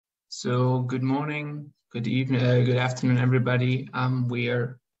So good morning, good evening, good afternoon, everybody. We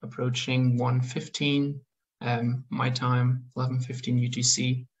are approaching 1:15 my time, 11:15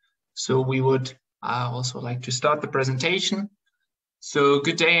 UTC. So we would also like to start the presentation. So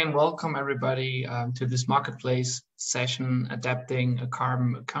good day and welcome everybody to this marketplace session, adapting a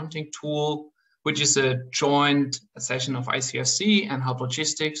carbon accounting tool, which is a joint session of ICRC and Hub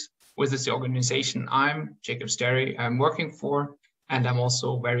Logistics, which is the organization I'm, Jakob Stary, I'm working for. And I'm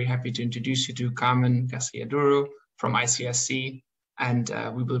also very happy to introduce you to Carmen, Garcia, Duro from ICRC, and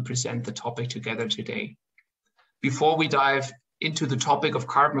we will present the topic together today. Before we dive into the topic of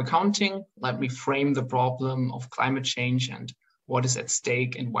carbon accounting, let me frame the problem of climate change and what is at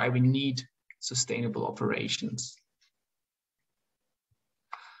stake and why we need sustainable operations.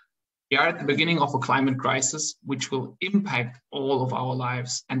 We are at the beginning of a climate crisis, which will impact all of our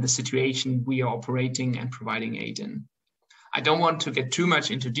lives and the situation we are operating and providing aid in. I don't want to get too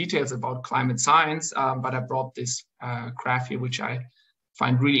much into details about climate science, but I brought this graph here, which I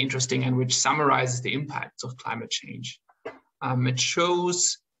find really interesting and which summarizes the impacts of climate change. It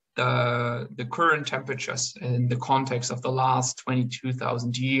shows the current temperatures in the context of the last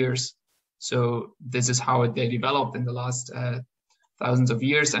 22,000 years. So this is how they developed in the last thousands of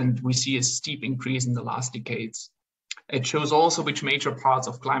years, and we see a steep increase in the last decades. It shows also which major parts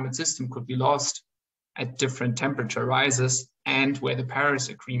of climate system could be lost at different temperature rises, and where the Paris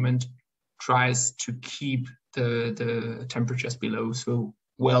Agreement tries to keep the temperatures below, so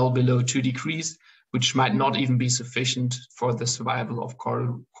well below 2 degrees, which might not even be sufficient for the survival of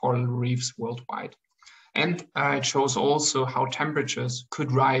coral reefs worldwide. And it shows also how temperatures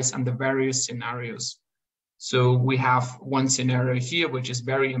could rise under various scenarios. So we have one scenario here, which is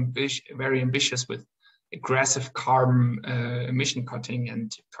very ambitious with aggressive carbon emission cutting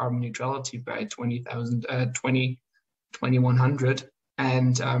and carbon neutrality by 2100.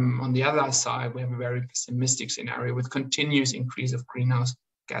 And on the other side, we have a very pessimistic scenario with continuous increase of greenhouse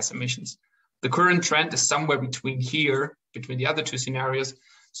gas emissions. The current trend is somewhere between here, between the other two scenarios.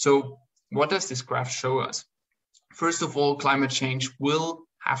 So what does this graph show us? First of all, climate change will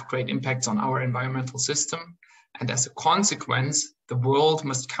have great impacts on our environmental system. And as a consequence, the world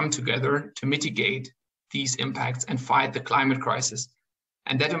must come together to mitigate these impacts and fight the climate crisis.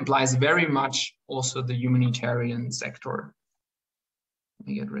 And that implies very much also the humanitarian sector. Let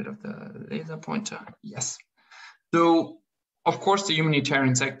me get rid of the laser pointer. Yes. So, of course, the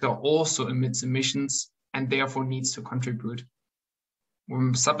humanitarian sector also emits emissions and therefore needs to contribute.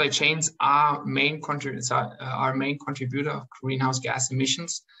 Supply chains are main contributor of greenhouse gas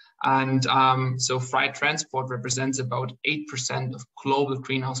emissions. And so freight transport represents about 8% of global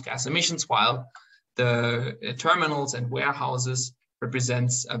greenhouse gas emissions, while the terminals and warehouses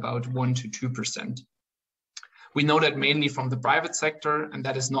represents about 1 to 2%. We know that mainly from the private sector, and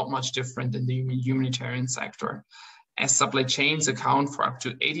that is not much different in the humanitarian sector, as supply chains account for up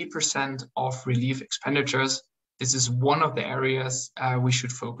to 80% of relief expenditures. This is one of the areas we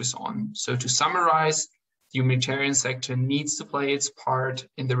should focus on. So to summarize, the humanitarian sector needs to play its part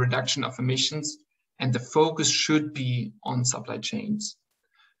in the reduction of emissions, and the focus should be on supply chains.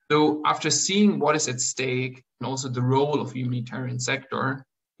 So after seeing what is at stake and also the role of the humanitarian sector,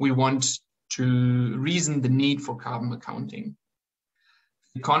 we want to reason the need for carbon accounting.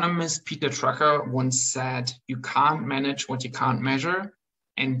 Economist Peter Drucker once said, "You can't manage what you can't measure,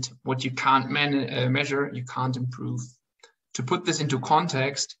 and what you can't measure, you can't improve." To put this into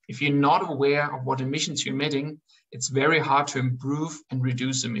context, if you're not aware of what emissions you're emitting, it's very hard to improve and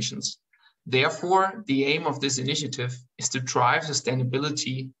reduce emissions. Therefore, the aim of this initiative is to drive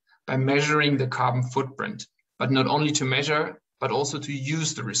sustainability by measuring the carbon footprint, but not only to measure, but also to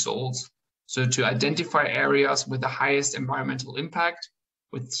use the results. So to identify areas with the highest environmental impact,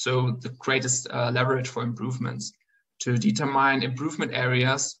 so the greatest leverage for improvements, to determine improvement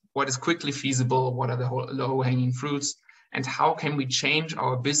areas, what is quickly feasible, what are the low-hanging fruits, and how can we change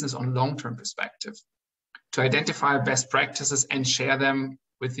our business on a long-term perspective, to identify best practices and share them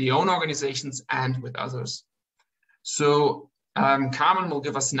with the own organizations and with others. So Carmen will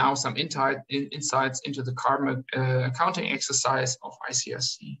give us now some insights into the carbon accounting exercise of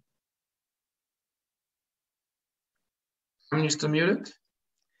ICRC. Carmen, you still muted?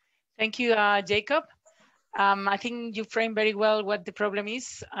 Thank you, Jacob. I think you framed very well what the problem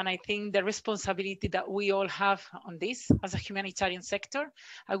is, and I think the responsibility that we all have on this as a humanitarian sector.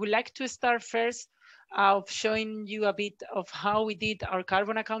 I would like to start first of showing you a bit of how we did our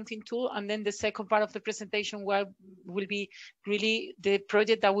carbon accounting tool, and then the second part of the presentation will be really the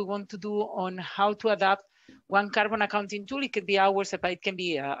project that we want to do on how to adapt one carbon accounting tool. It could be ours, but it can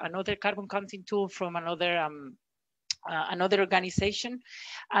be another carbon accounting tool from another another organization,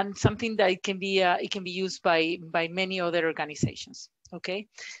 and something that it can be used by many other organizations. Okay,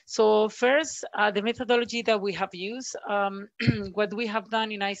 so first, the methodology that we have used, what we have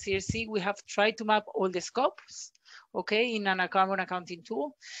done in ICRC, we have tried to map all the scopes, okay, in a carbon accounting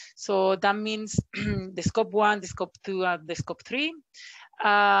tool. So that means the scope 1, the scope 2, the scope 3.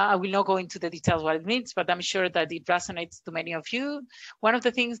 I will not go into the details what it means, but I'm sure that it resonates to many of you. One of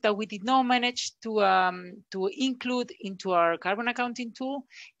the things that we did not manage to include into our carbon accounting tool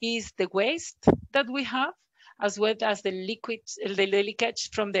is the waste that we have, as well as the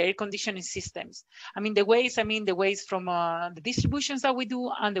leakage from the air conditioning systems. I mean the waste from the distributions that we do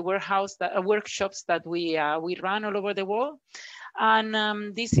and the workshops that we run all over the world.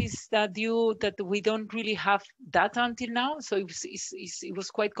 And this is due that we don't really have data until now, so it was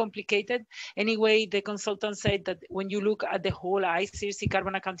quite complicated. Anyway, the consultant said that when you look at the whole ICRC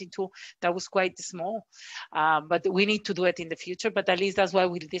carbon accounting tool, that was quite small, but we need to do it in the future. But at least that's why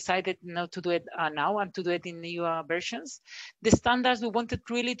we decided not to do it now and to do it in new versions. The standards, we wanted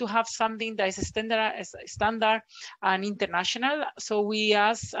really to have something that is standard and international. So we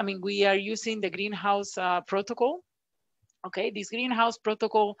are using the greenhouse protocol. Okay, this greenhouse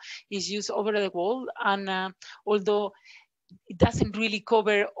protocol is used over the world, and although it doesn't really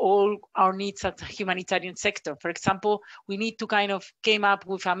cover all our needs at the humanitarian sector. For example, we need to kind of came up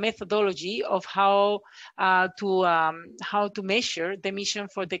with a methodology of how to measure the emission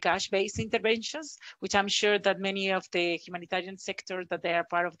for the cash-based interventions, which I'm sure that many of the humanitarian sector that they are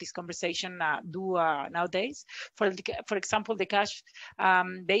part of this conversation do nowadays. For example, the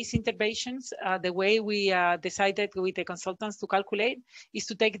cash-based interventions, the way we decided with the consultants to calculate is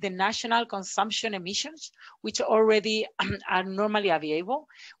to take the national consumption emissions, which already are normally available.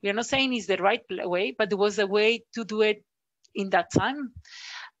 We are not saying it's the right way, but it was a way to do it in that time.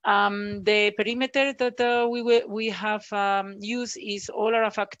 The perimeter that we have used is all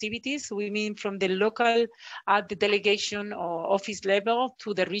of activities. We mean from the local at the delegation or office level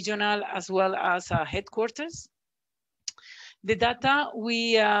to the regional as well as headquarters. The data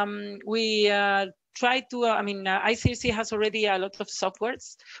we try to, ICRC has already a lot of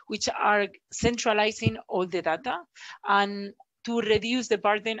softwares which are centralizing all the data, and to reduce the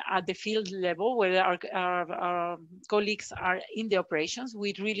burden at the field level where our colleagues are in the operations,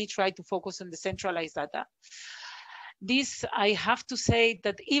 we really try to focus on the centralized data. This, I have to say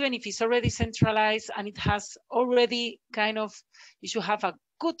that even if it's already centralized and it has already kind of, you should have a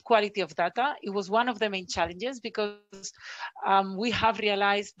good quality of data. It was one of the main challenges because we have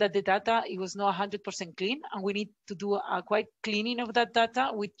realized that the data, it was not 100% clean, and we need to do a quite cleaning of that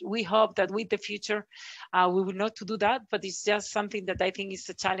data. We hope that with the future, we will not to do that, but it's just something that I think is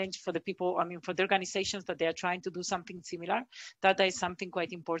a challenge for the people, for the organizations that they are trying to do something similar. Data is something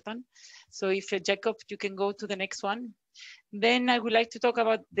quite important. So if Jakob, you can go to the next one. Then I would like to talk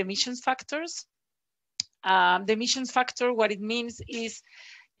about the emissions factors. The emissions factor, what it means is,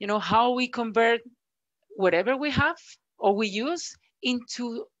 how we convert whatever we have or we use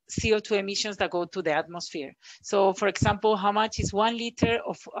into CO2 emissions that go to the atmosphere. So for example, how much is 1 liter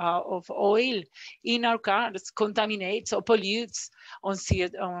of oil in our car that contaminates or pollutes on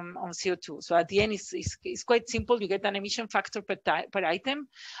CO2. So at the end, it's quite simple. You get an emission factor per item,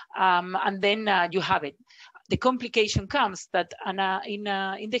 and then you have it. The complication comes that in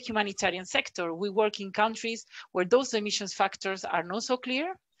the humanitarian sector, we work in countries where those emissions factors are not so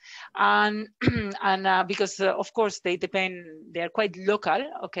clear. And because of course they are quite local,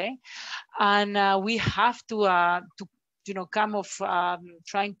 okay, and we have to come of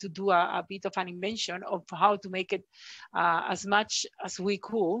trying to do a bit of an invention of how to make it as much as we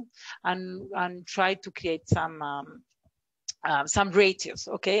could, and try to create some ratios.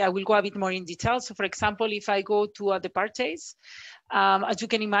 Okay, I will go a bit more in detail. So for example, if I go to the purchase, as you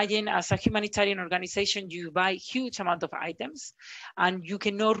can imagine, as a humanitarian organization, you buy huge amount of items, and you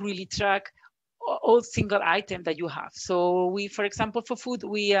cannot really track all single item that you have. So we, for example, for food,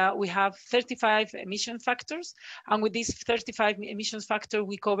 we have 35 emission factors, and with this 35 emissions factor,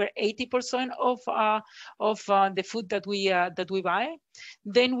 we cover 80% of the food that we buy.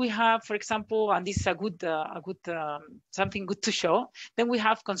 Then we have, for example, and this is a good something good to show. Then we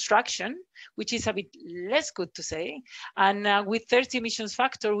have construction, which is a bit less good to say, and with 30 emissions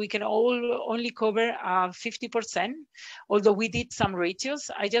factor, we can only cover 50%. Although we did some ratios,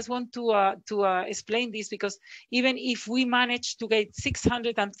 I just want to explain this, because even if we manage to get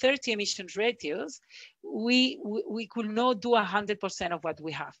 630 emissions ratios, we could not do 100% of what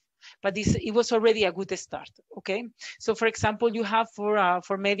we have. But it was already a good start. Okay, so for example, you have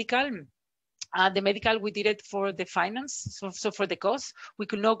for medical, The medical, we did it for the finance, so for the cost. We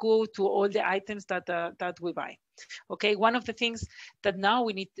could not go to all the items that we buy. Okay, one of the things that now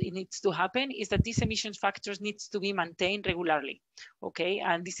it needs to happen is that these emission factors needs to be maintained regularly. Okay,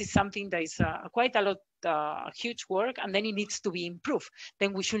 and this is something that is quite a lot, huge work, and then it needs to be improved.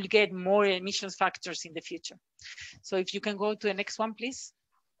 Then we should get more emissions factors in the future. So if you can go to the next one, please.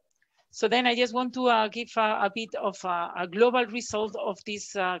 So then I just want to give a bit of a global result of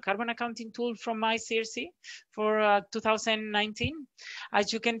this carbon accounting tool from ICRC for 2019.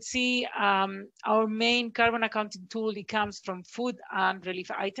 As you can see, our main carbon accounting tool, it comes from food and relief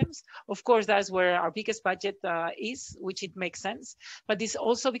items. Of course, that's where our biggest budget is, which it makes sense, but it's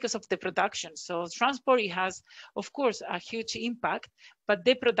also because of the production. So transport, it has, of course, a huge impact, but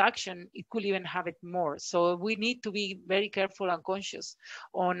the production, it could even have it more. So we need to be very careful and conscious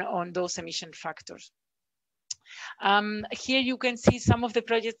on those emission factors. Here you can see some of the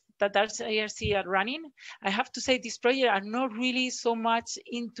projects that ICRC are running. I have to say these projects are not really so much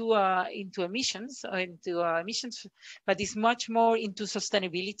into emissions, but it's much more into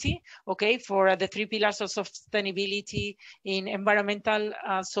sustainability, okay, for the 3 pillars of sustainability in environmental,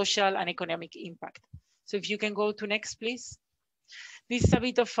 social, and economic impact. So if you can go to next, please. This is a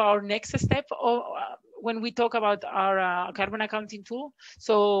bit of our next step when we talk about our carbon accounting tool.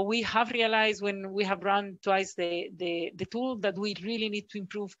 So we have realized when we have run twice the tool that we really need to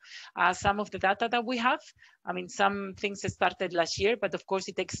improve some of the data that we have. I mean, some things started last year, but of course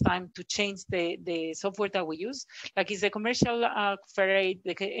it takes time to change the software that we use. Like is the commercial freight,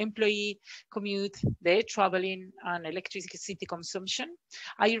 the employee commute, the air traveling, and electricity consumption.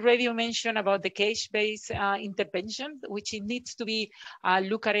 I already mentioned about the case-based intervention, which it needs to be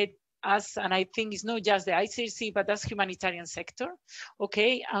looked at it as, and I think it's not just the ICRC, but as humanitarian sector,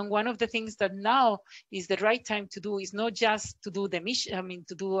 okay? And one of the things that now is the right time to do is not just to do the mission, I mean,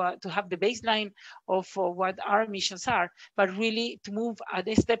 to have the baseline of what our missions are, but really to move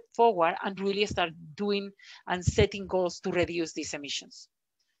a step forward and really start doing and setting goals to reduce these emissions.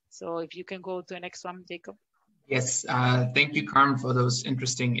 So if you can go to the next one, Jakob. Yes, thank you, Carmen, for those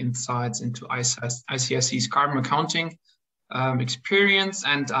interesting insights into ICRC's carbon accounting experience.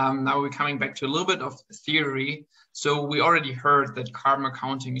 And now we're coming back to a little bit of theory. So we already heard that carbon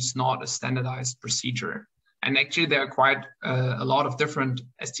accounting is not a standardized procedure. And actually there are quite a lot of different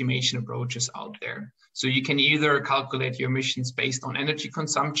estimation approaches out there. So you can either calculate your emissions based on energy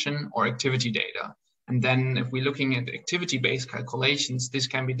consumption or activity data. And then if we're looking at activity-based calculations, this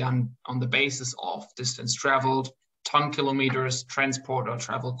can be done on the basis of distance traveled, ton kilometers, transport or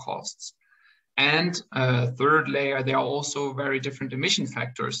travel costs. And third layer, there are also very different emission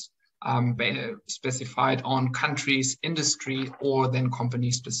factors specified on countries, industry, or then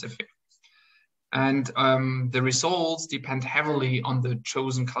company specific. And the results depend heavily on the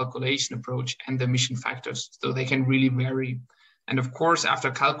chosen calculation approach and the emission factors, so they can really vary. And of course, after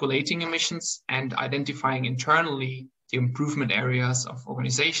calculating emissions and identifying internally the improvement areas of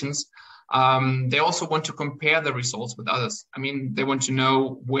organizations, they also want to compare the results with others. I mean, they want to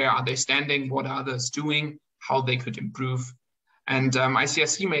know where are they standing, what are others doing, how they could improve. And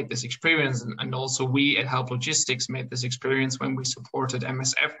ICRC made this experience, and also we at Help Logistics made this experience when we supported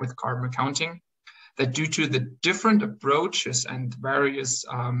MSF with carbon accounting, that due to the different approaches and various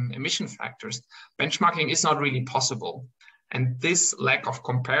emission factors, benchmarking is not really possible. And this lack of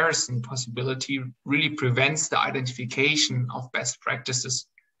comparison possibility really prevents the identification of best practices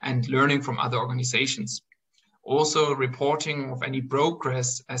and learning from other organizations. Also, reporting of any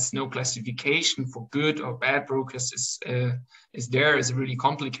progress as no classification for good or bad progress is really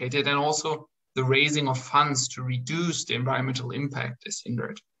complicated. And also the raising of funds to reduce the environmental impact is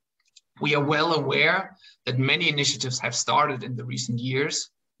hindered. We are well aware that many initiatives have started in the recent years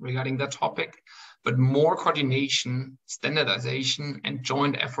regarding that topic, but more coordination, standardization, and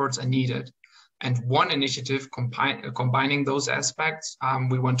joint efforts are needed. And one initiative combining those aspects,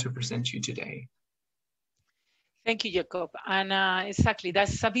 we want to present to you today. Thank you, Jakob. And exactly,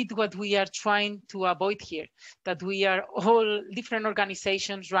 that's a bit what we are trying to avoid here, that we are all different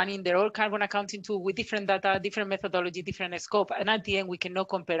organizations running their own carbon accounting tool with different data, different methodology, different scope. And at the end, we cannot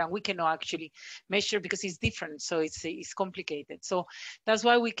compare and we cannot actually measure because it's different. So it's complicated. So that's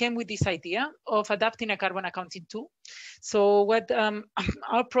why we came with this idea of adapting a carbon accounting tool. So what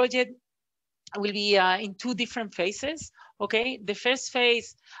our project will be in 2 different phases. Okay, the first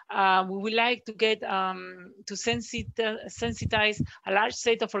phase, we would like to get to sensitize a large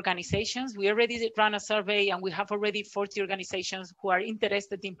set of organizations. We already ran a survey and we have already 40 organizations who are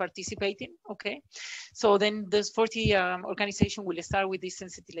interested in participating. Okay, so then those 40 organizations will start with this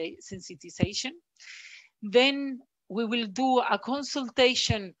sensitization. Then we will do a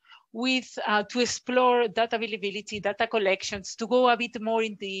consultation with to explore data availability, data collections, to go a bit more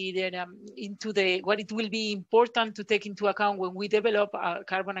into what it will be important to take into account when we develop a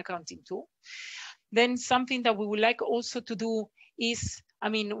carbon accounting tool. Then something that we would like also to do is, I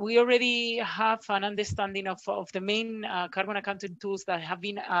mean, we already have an understanding of the main carbon accounting tools that have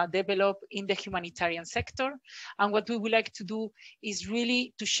been developed in the humanitarian sector. And what we would like to do is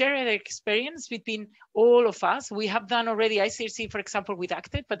really to share the experience between all of us. We have done already ICRC, for example, with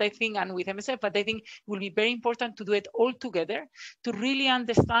ACTED, but I think, and with MSF, but I think it will be very important to do it all together to really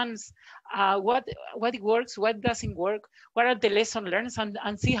understand what it works, what doesn't work, what are the lessons learned,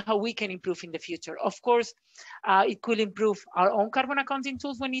 and see how we can improve in the future. Of course, it could improve our own carbon accounting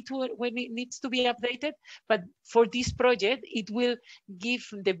tools when it needs to be updated. But for this project, it will give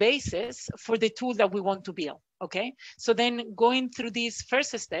the basis for the tool that we want to build. Okay, so then going through these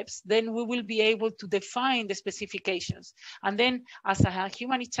first steps, then we will be able to define the specifications. And then as a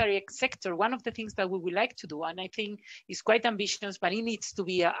humanitarian sector, one of the things that we would like to do, and I think is quite ambitious, but it needs to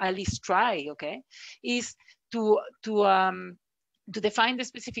be at least try, okay, is to define the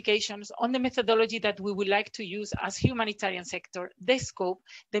specifications on the methodology that we would like to use as humanitarian sector, the scope,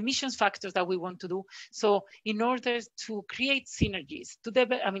 the missions factors that we want to do. So in order to create synergies, to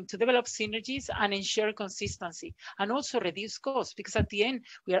develop synergies and ensure consistency, and also reduce costs, because at the end,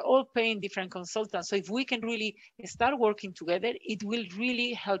 we are all paying different consultants. So if we can really start working together, it will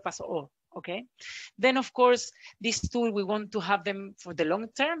really help us all. Okay, then of course this tool we want to have them for the long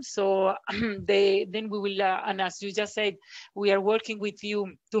term. So then we will, and as you just said, we are working with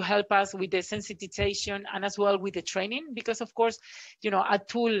you to help us with the sensitization and as well with the training, because of course, you know, a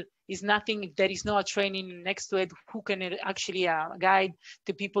tool is nothing if there is no training next to it who can actually guide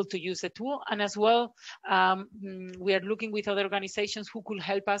the people to use the tool. And as well, we are looking with other organizations who could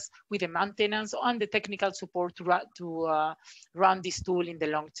help us with the maintenance and the technical support to run this tool in the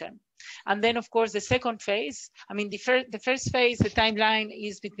long term. And then, of course, the second phase, I mean, the first phase, the timeline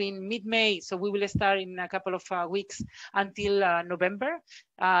is between mid-May. So we will start in a couple of weeks until November.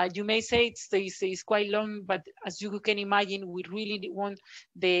 You may say it's quite long, but as you can imagine, we really want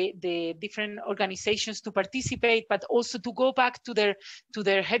the different organizations to participate, but also to go back to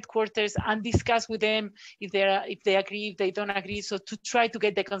their headquarters and discuss with them if they agree, if they don't agree. So to try to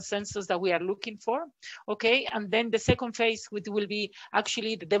get the consensus that we are looking for. Okay, and then the second phase will be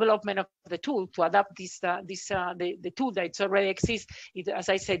actually the development of the tool to adapt the tool that already exists. As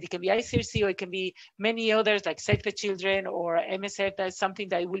I said, it can be ICRC or it can be many others like Save the Children or MSF. That's something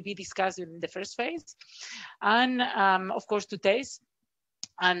that will be discussed in the first phase, and of course to test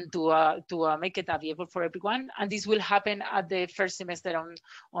and to make it available for everyone. And this will happen at the first semester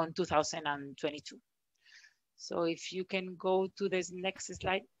on 2022. So if you can go to this next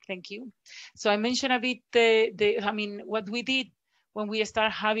slide, thank you. So I mentioned a bit I mean, what we did when we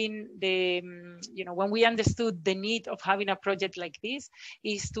start having when we understood the need of having a project like this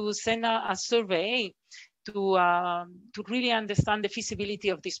is to send a survey to really understand the feasibility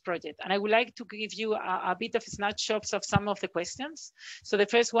of this project. And I would like to give you a bit of snapshots of some of the questions. So the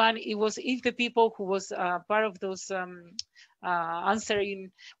first one, it was if the people who was part of those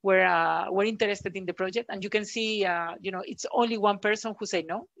answering were interested in the project. And you can see, it's only one person who said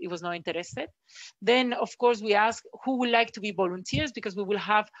no, he was not interested. Then, of course, we ask who would like to be volunteers, because we will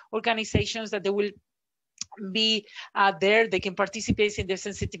have organizations that they will be there, they can participate in the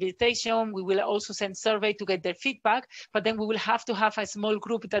sensitization. We will also send survey to get their feedback, but then we will have to have a small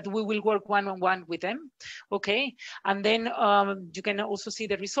group that we will work one-on-one with them. Okay, and then you can also see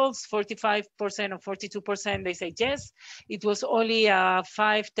the results. 45% or 42% they say yes. It was only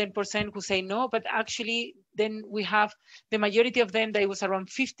 5-10% who say no, but actually then we have the majority of them, there was around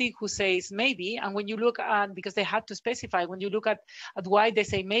 50 who says maybe. And when you look at, because they had to specify, when you look at why they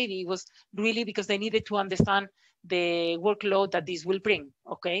say maybe, it was really because they needed to understand the workload that this will bring,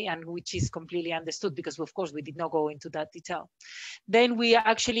 okay, and which is completely understood, because of course we did not go into that detail. Then we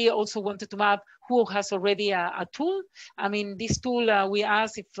actually also wanted to map who has already a tool. I mean, this tool, we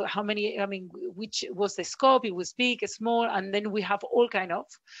asked if how many, I mean, which was the scope, it was big, small, and then we have all kind of,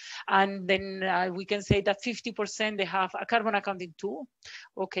 and then we can say that 50% they have a carbon accounting tool,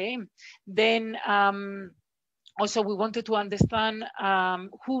 okay. Then also, we wanted to understand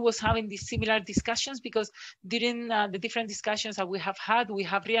who was having these similar discussions, because during the different discussions that we have had, we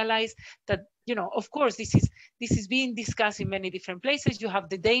have realized that you know, of course, this is being discussed in many different places. You have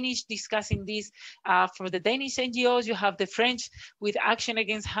the Danish discussing this for the Danish NGOs. You have the French with Action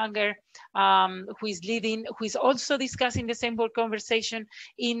Against Hunger, who is also discussing the same board conversation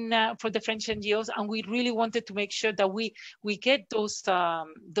for the French NGOs. And we really wanted to make sure that we get those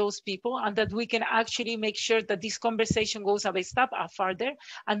people, and that we can actually make sure that this conversation goes a step further,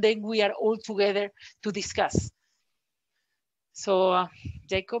 and then we are all together to discuss. So,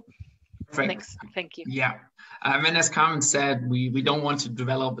 Jakob. Perfect. Next, thank you. Yeah, and as Carmen said, we don't want to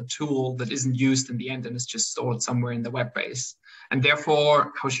develop a tool that isn't used in the end and is just stored somewhere in the web base. And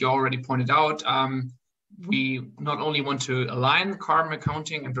therefore, how she already pointed out, we not only want to align carbon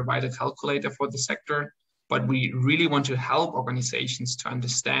accounting and provide a calculator for the sector, but we really want to help organizations to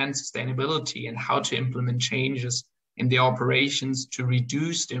understand sustainability and how to implement changes in their operations to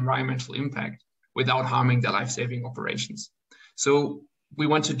reduce the environmental impact without harming their life-saving operations. So we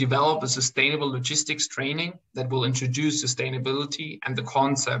want to develop a sustainable logistics training that will introduce sustainability and the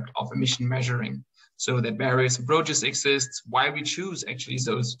concept of emission measuring, so that various approaches exist, why we choose actually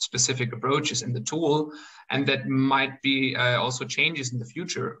those specific approaches in the tool, and that might be also changes in the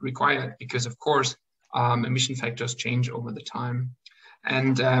future required, because of course, emission factors change over the time.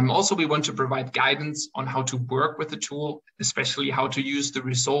 And also we want to provide guidance on how to work with the tool, especially how to use the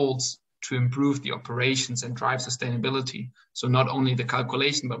results to improve the operations and drive sustainability. So not only the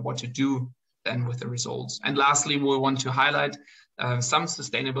calculation, but what to do then with the results. And lastly, we want to highlight some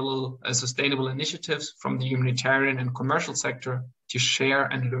sustainable initiatives from the humanitarian and commercial sector to share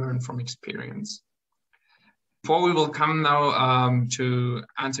and learn from experience. Before we will come now to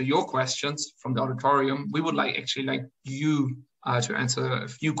answer your questions from the auditorium, we would like you to answer a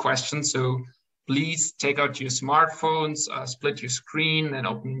few questions. So please take out your smartphones, split your screen, and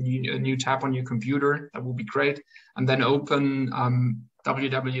open a new tab on your computer. That will be great. And then open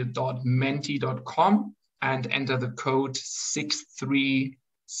www.menti.com and enter the code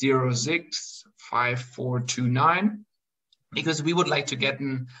 63065429, because we would like to get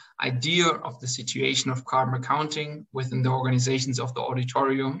an idea of the situation of carbon accounting within the organizations of the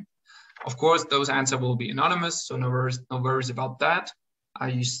auditorium. Of course, those answers will be anonymous, so no worries about that.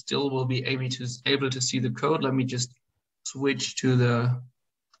 You still will be able to see the code. Let me just switch to the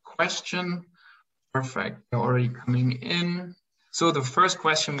question. Perfect, they're already coming in. So the first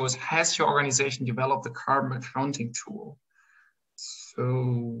question was, has your organization developed a carbon accounting tool?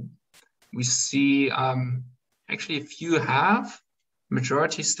 So we see actually a few have,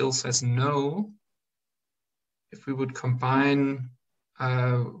 majority still says no. If we would combine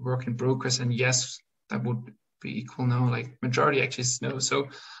work in progress and yes, that would be equal now, like majority actually says no. So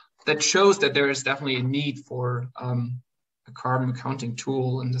that shows that there is definitely a need for a carbon accounting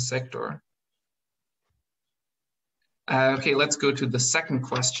tool in the sector. Okay, let's go to the second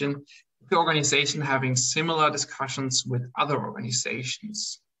question. Is the organization having similar discussions with other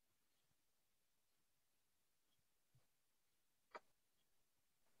organizations?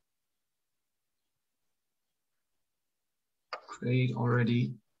 Great,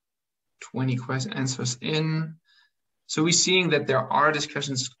 already 20 answers in. So we're seeing that there are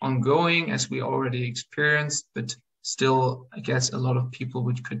discussions ongoing, as we already experienced, but still, I guess, a lot of people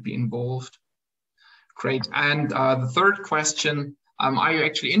which could be involved. Great. And the third question, are you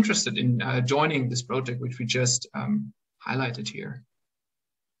actually interested in joining this project, which we just highlighted here?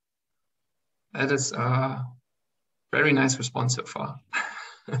 That is a very nice response so far.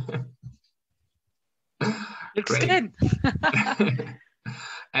 Looks good.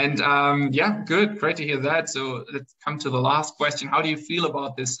 And yeah, good, great to hear that. So let's come to the last question. How do you feel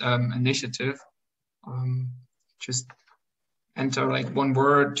about this initiative? Just enter like one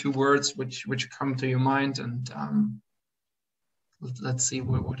word, two words, which come to your mind, and let's see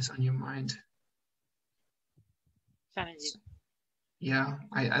what is on your mind. Challenging. Yeah,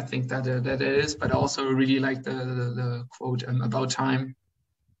 I think that it is, but I also really like the quote about time.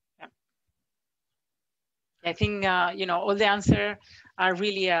 Yeah. I think you know, all the answers are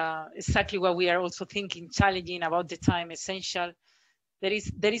really exactly what we are also thinking, challenging, about the time, essential. There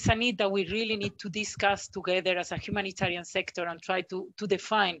is a need that we really need to discuss together as a humanitarian sector and try to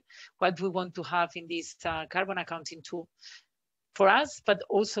define what we want to have in this carbon accounting tool for us, but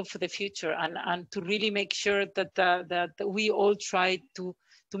also for the future, and to really make sure that that we all try to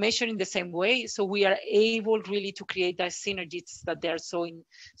measure in the same way, so we are able really to create that synergies that they are so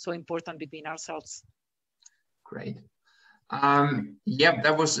important between ourselves. Great. Yeah,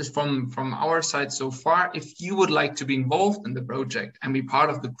 that was from our side so far. If you would like to be involved in the project and be part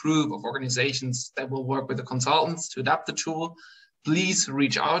of the group of organizations that will work with the consultants to adapt the tool, please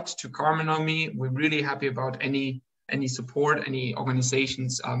reach out to Carmen or me. We're really happy about any support, any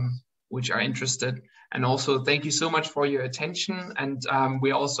organizations which are interested. And also thank you so much for your attention. And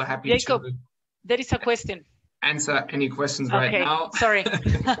we're also happy Jakob, to there is a question. Answer any questions right now. Sorry.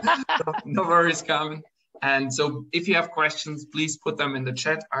 No worries, Carmen. And so if you have questions, please put them in the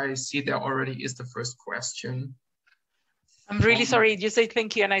chat. I see there already is the first question. I'm really sorry. You say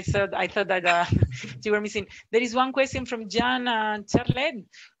thank you, and I thought that you were missing. There is one question from Jan Charlet,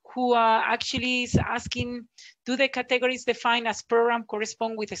 who actually is asking, do the categories defined as program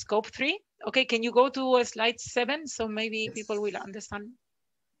correspond with scope 3? Okay, can you go to slide 7 so maybe people will understand?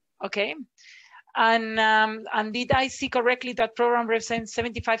 Okay. And did I see correctly that program represents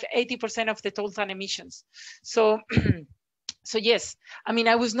 75–80% of the total emissions? So, so yes, I mean,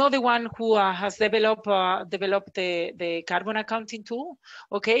 I was not the one who has developed the carbon accounting tool,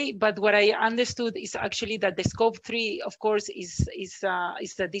 okay? But what I understood is actually that the scope 3, of course, is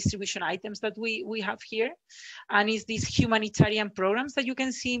the distribution items that we have here, and is these humanitarian programs that you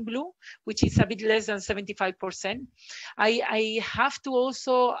can see in blue, which is a bit less than 75%. I have to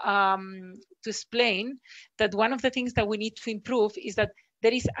also to explain that one of the things that we need to improve is that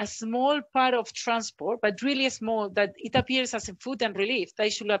there is a small part of transport, but really small, that it appears as a food and relief.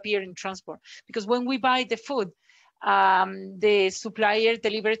 They should appear in transport. Because when we buy the food, the supplier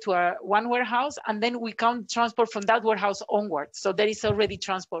delivers to one warehouse, and then we count transport from that warehouse onwards. So there is already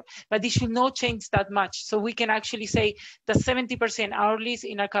transport, but it should not change that much. So we can actually say that 70% hourly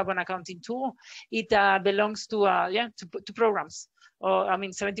in our carbon accounting tool, it belongs to to programs. Or I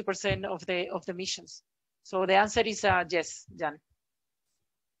mean, 70% of the emissions. So the answer is yes, Jan.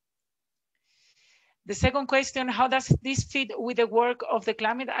 The second question, how does this fit with the work of the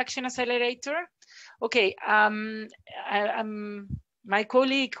Climate Action Accelerator? Okay, my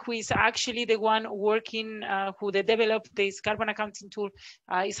colleague, who is actually the one working, who developed this carbon accounting tool,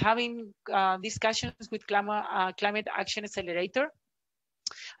 is having discussions with Climate Action Accelerator.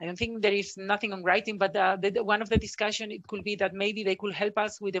 I don't think there is nothing on writing, but one of the discussion, it could be that maybe they could help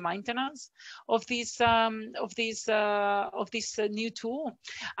us with the maintenance of this new tool,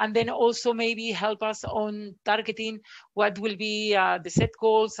 and then also maybe help us on targeting what will be the set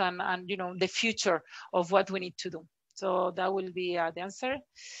goals and you know, the future of what we need to do. So that will be the answer.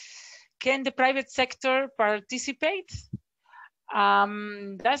 Can the private sector participate?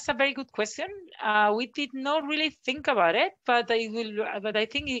 That's a very good question. We did not really think about it, but I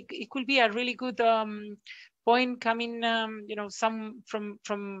think it could be a really good point coming, you know, some from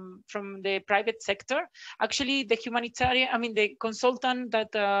the private sector. Actually, the humanitarian, I mean, the consultant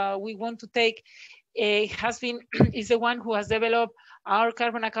that we want to take is the one who has developed our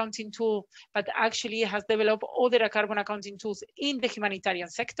carbon accounting tool, but actually has developed other carbon accounting tools in the humanitarian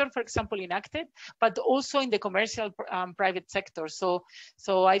sector, for example, in ACTED, but also in the commercial private sector. So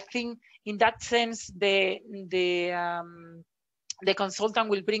I think in that sense, the consultant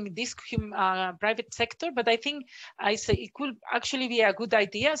will bring this private sector, but I think it could actually be a good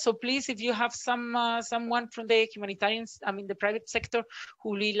idea. So please, if you have someone from the humanitarians, I mean the private sector,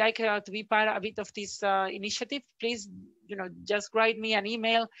 who would like to be part a bit of this initiative, please, you know, just write me an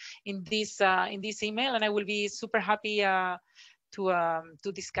email in this email, and I will be super happy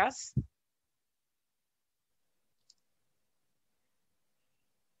to discuss.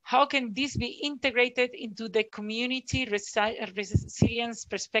 How can this be integrated into the community resilience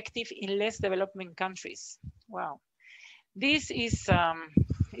perspective in less developing countries? Wow, this is a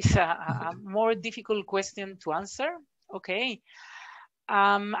more difficult question to answer. Okay,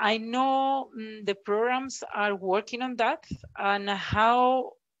 I know the programs are working on that, and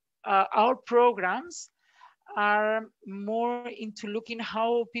how our programs are more into looking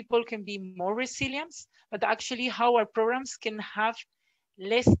how people can be more resilient, but actually how our programs can have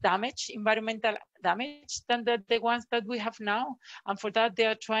less damage, environmental damage, than the ones that we have now. And for that, they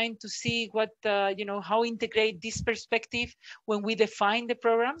are trying to see what, you know, how integrate this perspective when we define the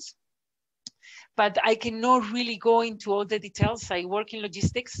programs. But I cannot really go into all the details. I work in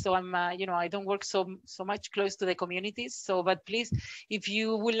logistics, so I'm, you know, I don't work so much close to the communities. So, but please, if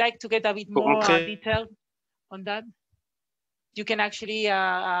you would like to get a bit more detail on that, you can actually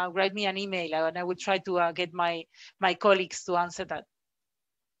write me an email, and I will try to get my colleagues to answer that.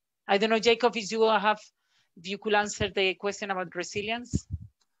 I don't know, Jakob, if you could answer the question about resilience.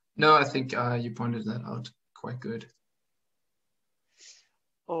 No, I think you pointed that out quite good.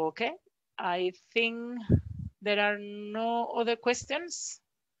 Okay, I think there are no other questions.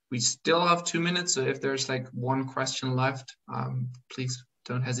 We still have 2 minutes, so if there's like one question left, please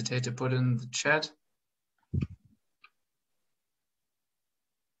don't hesitate to put in the chat.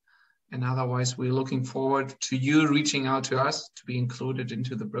 And otherwise, we're looking forward to you reaching out to us to be included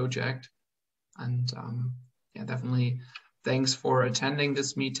into the project. And yeah, definitely Thanks for attending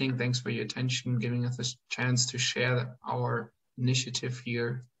this meeting. Thanks for your attention, giving us a chance to share our initiative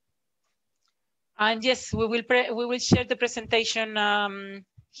here. And yes, we will share the presentation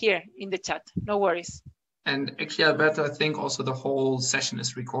here in the chat. No worries. And actually, Alberto, I think also the whole session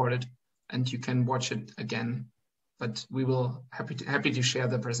is recorded, and you can watch it again. But we will happy to share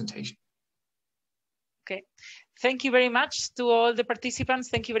the presentation. Okay, thank you very much to all the participants.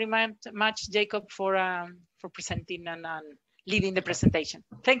 Thank you very much, Jakob, for presenting and leading the presentation.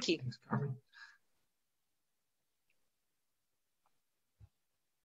 Thank you. Thanks, Carmen.